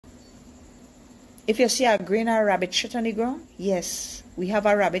If you see a grain or a rabbit shit on the ground, yes, we have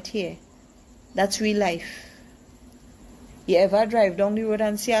a rabbit here. That's real life. You ever drive down the road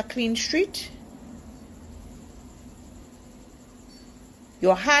and see a clean street?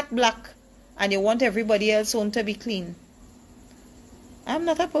 Your heart black and you want everybody else own to be clean. I'm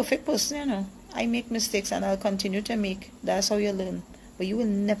not a perfect person, you know. I make mistakes and I'll continue to make. That's how you learn. But you will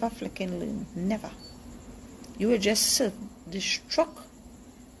never flicking learn. Never. You will just self-destruct.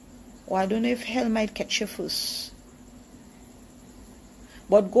 Or I don't know if hell might catch you first.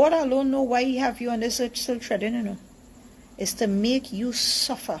 But God alone know why He have you on this earth still treading, you know. It's to make you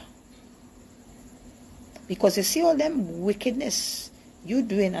suffer. Because you see all them wickedness you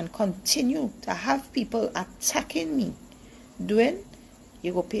doing and continue to have people attacking me doing,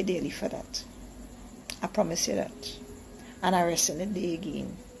 you go pay daily for that. I promise you that. And I rest in the day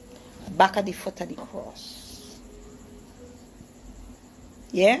again. Back at the foot of the cross.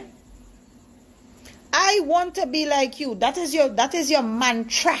 Yeah? I want to be like you. That is your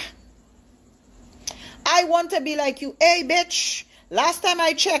mantra. I want to be like you. Hey, bitch. Last time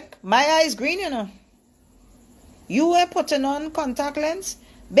I checked, my eyes green, you know. You were putting on contact lens?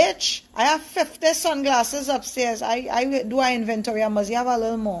 Bitch, I have 50 sunglasses upstairs. I do an inventory. I must have a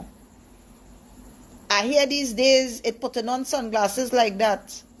little more. I hear these days it putting on sunglasses like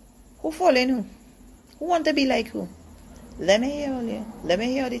that. Who following who? Who want to be like who? Let me hear all you. Let me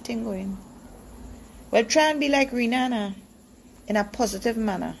hear the thing going. Well, try and be like Rina in a positive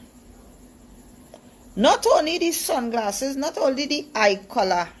manner. Not only the sunglasses, not only the eye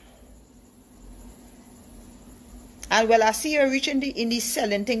color. And well, I see you reaching in the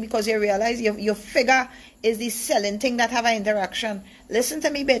selling thing because you realize your figure is the selling thing that have an interaction. Listen to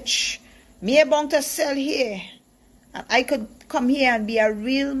me, bitch. Me a bound to sell here. And I could come here and be a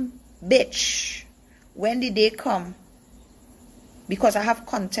real bitch when the day come. Because I have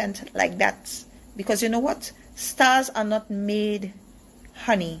content like that. Because you know what? Stars are not made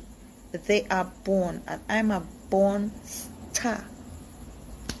honey. They are born. And I'm a born star.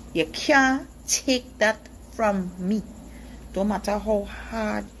 You can't take that from me. Don't matter how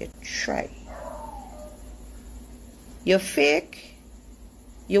hard you try. You're fake.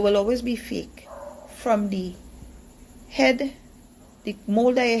 You will always be fake. From the head, the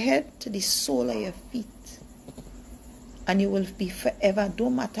mold of your head to the sole of your feet. And you will be forever.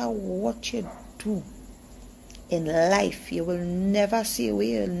 Don't matter what you do in life. You will never see a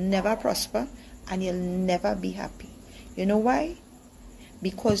way. You'll never prosper. And you'll never be happy. You know why?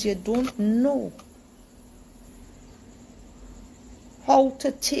 Because you don't know how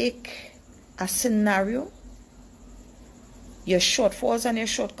to take a scenario, your shortfalls and your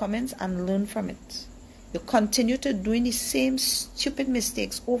shortcomings, and learn from it. You continue to doing the same stupid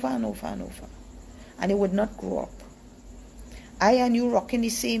mistakes over and over and over. And you would not grow up. I and you rocking the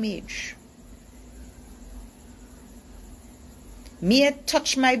same age. Me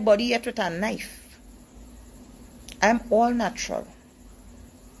touch my body yet with a knife. I'm all natural.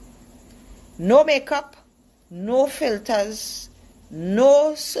 No makeup, no filters,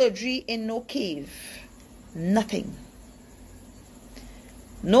 no surgery in no cave. Nothing.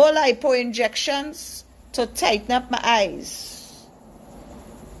 No lipo injections to tighten up my eyes.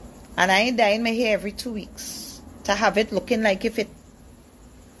 And I ain't dyeing my hair every 2 weeks to have it looking like if it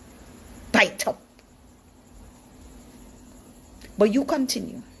bite up. But you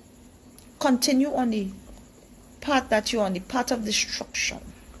continue. Continue on the path that you're on, the path of destruction.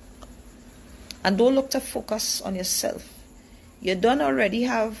 And don't look to focus on yourself. You don't already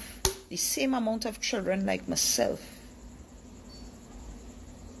have the same amount of children like myself.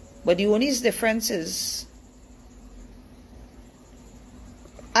 But the only difference is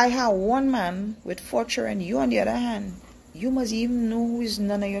I have one man with 4 children. You on the other hand, you must even know who is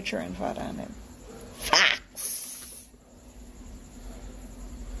none of your children father and them. Facts.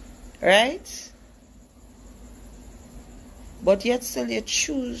 Right? But yet still you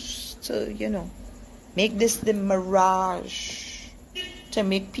choose to, make this the mirage to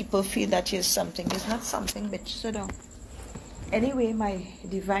make people feel that you're something. It's not something, bitch. Sit down. Anyway, my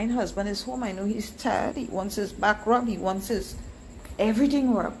divine husband is home. I know he's tired. He wants his back rubbed. He wants his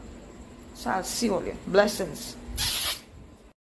everything rubbed. So I'll see all you. Blessings.